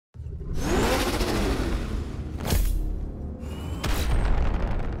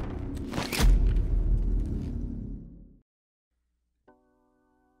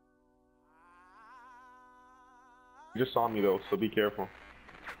just saw me though, so be careful.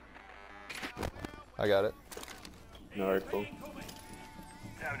 I got it. Alright, cool.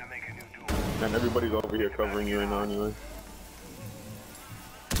 And everybody's over here covering you right now anyway.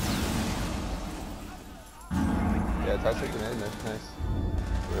 Yeah, toxic grenade, nice.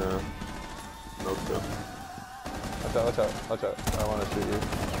 Yeah. No skill. Watch out, watch out, watch out. I want to shoot you.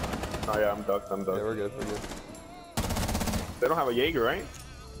 Oh yeah, I'm ducked, Yeah, we're good, we're good. They don't have a Jaeger, right?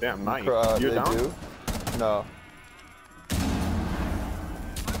 Damn, nice. You're they down? do? No.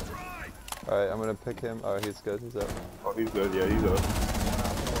 Alright, I'm gonna pick him. Oh, he's good, he's up. Oh, he's good, yeah, he's up.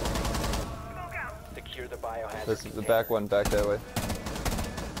 Secure the biohazard. This is the back one, back that way.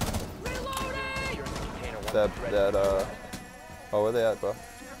 Oh, where they at, bro?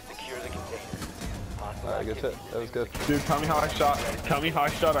 Secure the container. Alright, good shit. That was good. Dude, tell me how I shot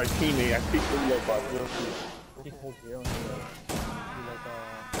our teammate. I peeked the real bug.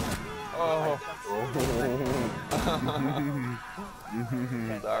 Oh.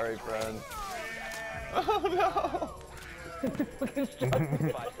 Sorry, friend. Oh no!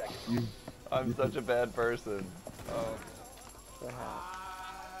 I'm such a bad person. Oh.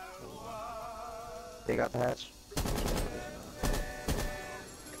 They got the hatch.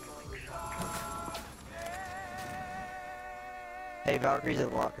 Hey, Valkyrie's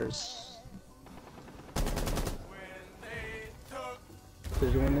at lockers.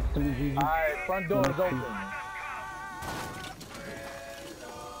 There's one next to me, GG. Alright, front door is open.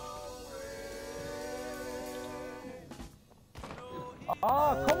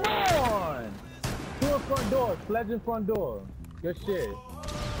 Oh, come on! Two in front door, sledge in front door. Good shit.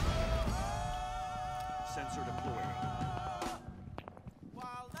 Sensor deployed.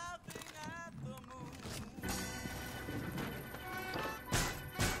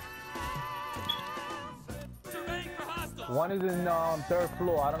 One is in third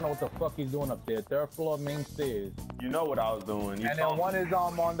floor. I don't know what the fuck he's doing up there. Third floor, main stairs. You know what I was doing. You And then one is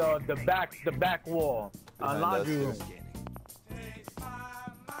on the back wall, laundry room.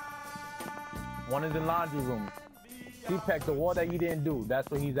 One is in laundry room. C-Pack, the wall that you didn't do. That's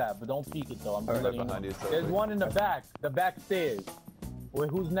where he's at. But don't peek it though. I'm just letting you know. There's one in the back stairs. Wait,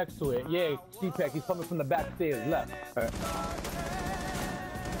 who's next to it? Yeah, C-Pack. He's coming from the back stairs, left.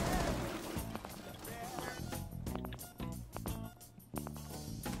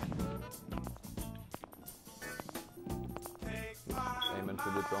 Aiming for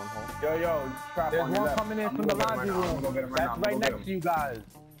the drone hole. Yo, trap There's on your one left. coming in from the laundry room. That's right next to you guys.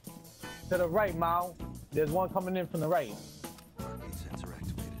 To the right, Mao. There's one coming in from the right. Sensor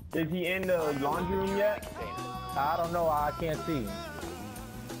activated. Is he in the laundry room yet? I don't know. I can't see.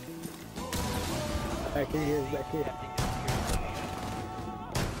 Back here, back here.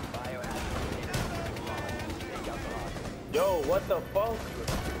 Yo, what the fuck?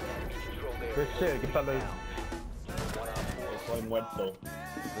 Good shit, fellas. Playing Wednesday.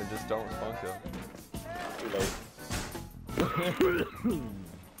 They just don't respond to him.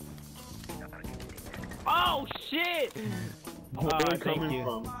 Oh shit! Where are they thank coming you.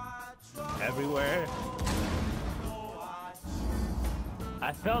 from? Everywhere.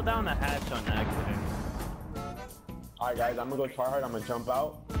 I fell down the hatch on accident. Alright guys, I'm gonna go try hard. I'm gonna jump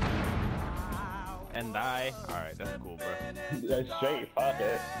out. And die. Alright, that's cool, bro. That's straight, fuck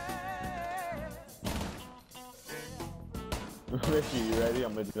it. Ricky, you ready?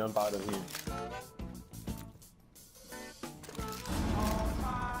 I'm gonna jump out of here.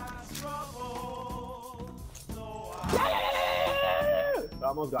 I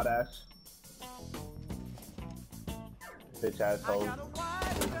almost got Ash. Bitch asshole.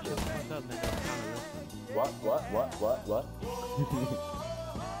 What?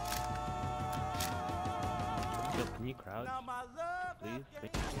 Yo, can you crouch? Please?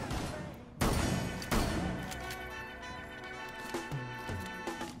 Thank you.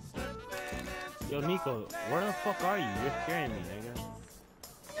 Yo, Nico, where the fuck are you? You're scaring me, nigga.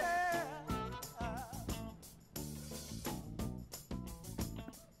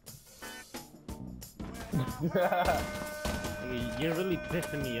 You're really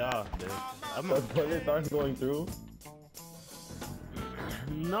pissing me off, dude. The bullet starts going through.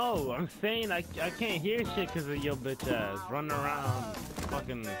 No, I'm saying I can't hear shit because of your bitch ass running around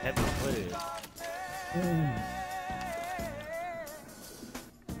fucking heavy footed.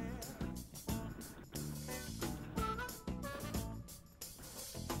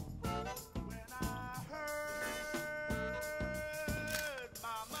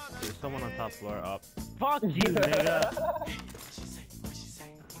 There's someone on top floor up. Fuck you, nigga!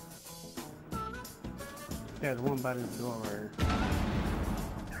 There's one by the door.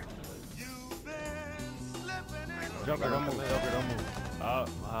 Joker, don't move. Joker, don't move.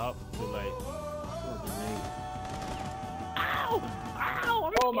 Up, too late. Ow!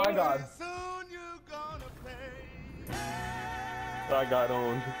 Ow! Oh my god. I got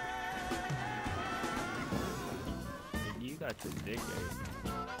owned. You got your dick ate.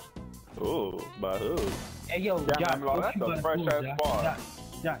 Oh, by who? Hey yo, Damn, Josh, I'm like, go that's shoot by a the fresh floor, ass Josh. spot.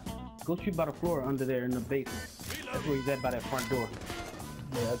 Josh, go shoot by the floor under there in the basement. That's where he's at by that front door.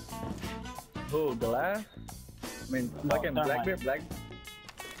 Yeah. Oh, glass? I mean, like in Blackbeard, Black.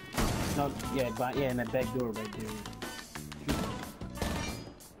 No, yeah, in that back door right there.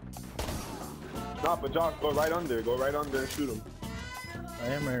 Nah, but Josh, go right under. Go right under and shoot him. I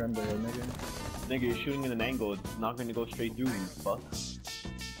am right under it, nigga. Nigga, you're shooting in an angle. It's not going to go straight through you, fuck.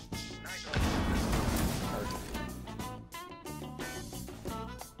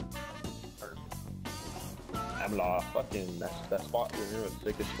 I'm la fucking that spot over here was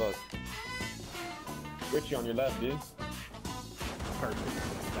sick as fuck. Richie on your left, dude. Perfect.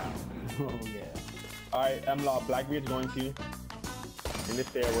 Oh yeah. Alright, Emlaw, Blackbeard's going to you. In the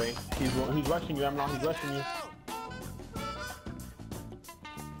stairway. He's rushing you, Emlaw, he's rushing you.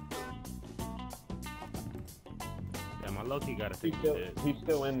 Damn, my Loki gotta take a shit. He's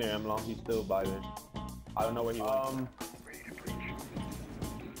still in there, Emlaw. He's still by there. I don't know where he went.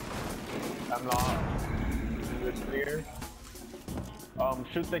 Emlaw. It's clear.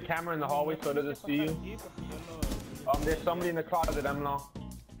 Shoot the camera in the hallway so it doesn't see you. There's somebody in the closet, Emlaw.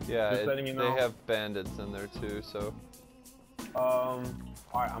 Yeah, Just letting you know. they have bandits in there too, so.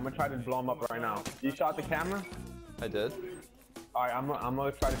 Alright, I'm gonna try to blow him up right now. You shot the camera? I did. Alright, I'm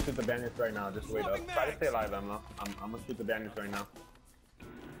gonna try to shoot the bandits right now. Just wait up. Try to stay alive, Emlaw. I'm gonna shoot the bandits right now.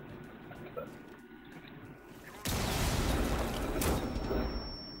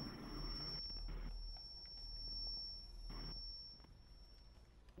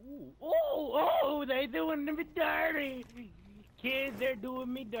 Oh, they doing me dirty. Kids, they're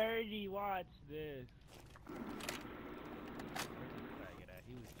doing me dirty. Watch this.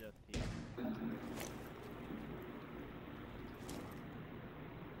 He was just here.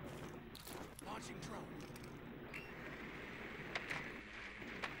 Launching drone.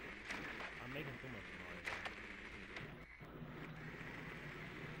 I'm making too much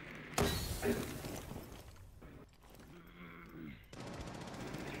noise.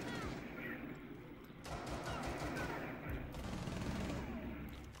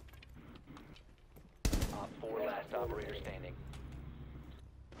 Operator standing.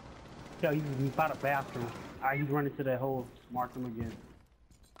 Yo, he's by the bathroom. He's running to that hole. Mark him again.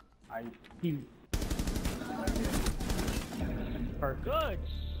 Perfect. Good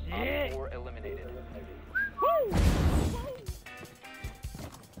shit. 4 eliminated. Woo!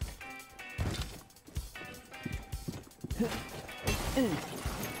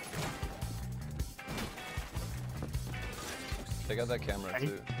 They got that camera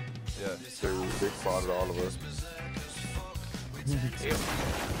too. Yeah. They spotted all of us.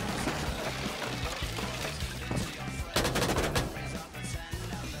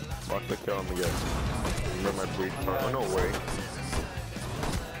 Watch the kill him again. Remember my breach? Oh, no way.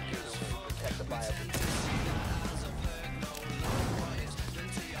 Protect the bio.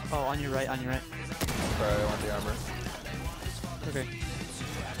 Oh, on your right, on your right. Sorry, I want the armor. Okay.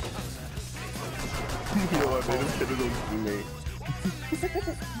 You know what, man? This shit is on me.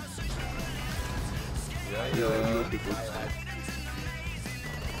 Yeah.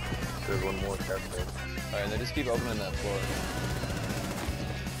 There's one more cafe. Alright, and they just keep opening that floor.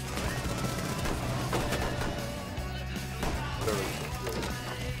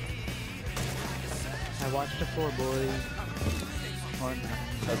 I watched the floor, boys.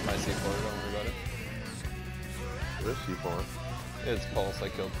 That's my C4, don't worry about it. This C4. It's Pulse, I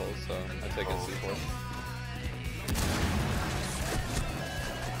killed Pulse, so I take it C4.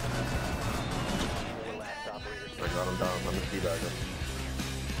 I got him down. I'm a teabagger.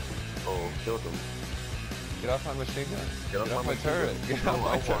 Oh, killed him. Get off my machine gun. Get off my turret. Get off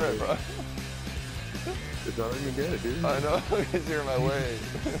my turret, bro. It's not even good, dude. I know, because you're in my way.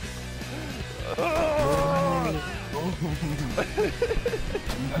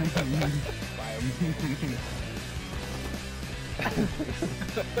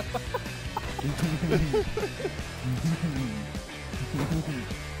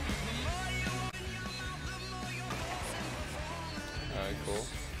 Alright, cool.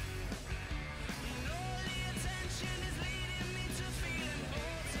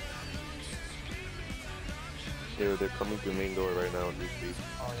 They're coming through the main door right now as we speak.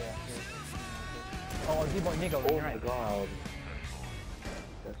 Oh yeah. Oh, D-boy nigga, Oh you're my right. god.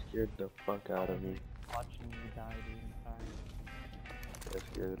 That scared the fuck out of me. Watching you die, dude. I'm sorry. That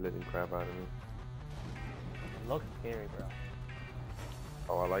scared the living crap out of me. It looks scary, bro.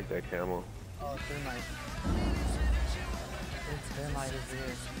 Oh, I like that camo. Oh, it's really nice. Thermite is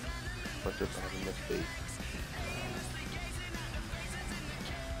here. Bunch of having mistake.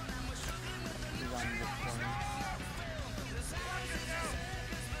 He's on this corner.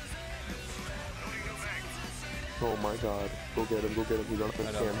 Oh my god. Go get him, he's on the I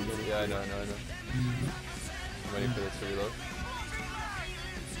know. cam. Yeah, I know. I'm waiting for this to reload.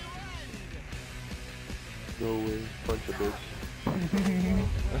 No way, bunch of bitch.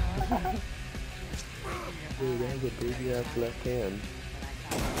 Dude, they have a baby ass left hand.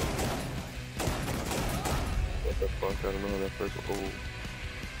 What the fuck? I don't know how that first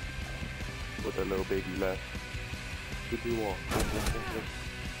with that little baby left. What do you want?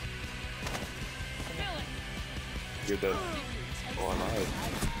 You're dead. Oh, alive.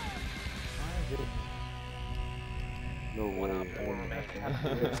 No way. What a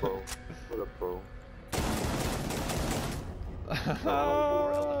pro. What a pro.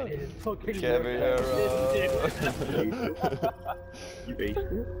 Kevin Hero. You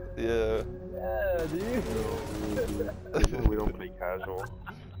aced it? Yeah. Yeah, dude. We don't play casual.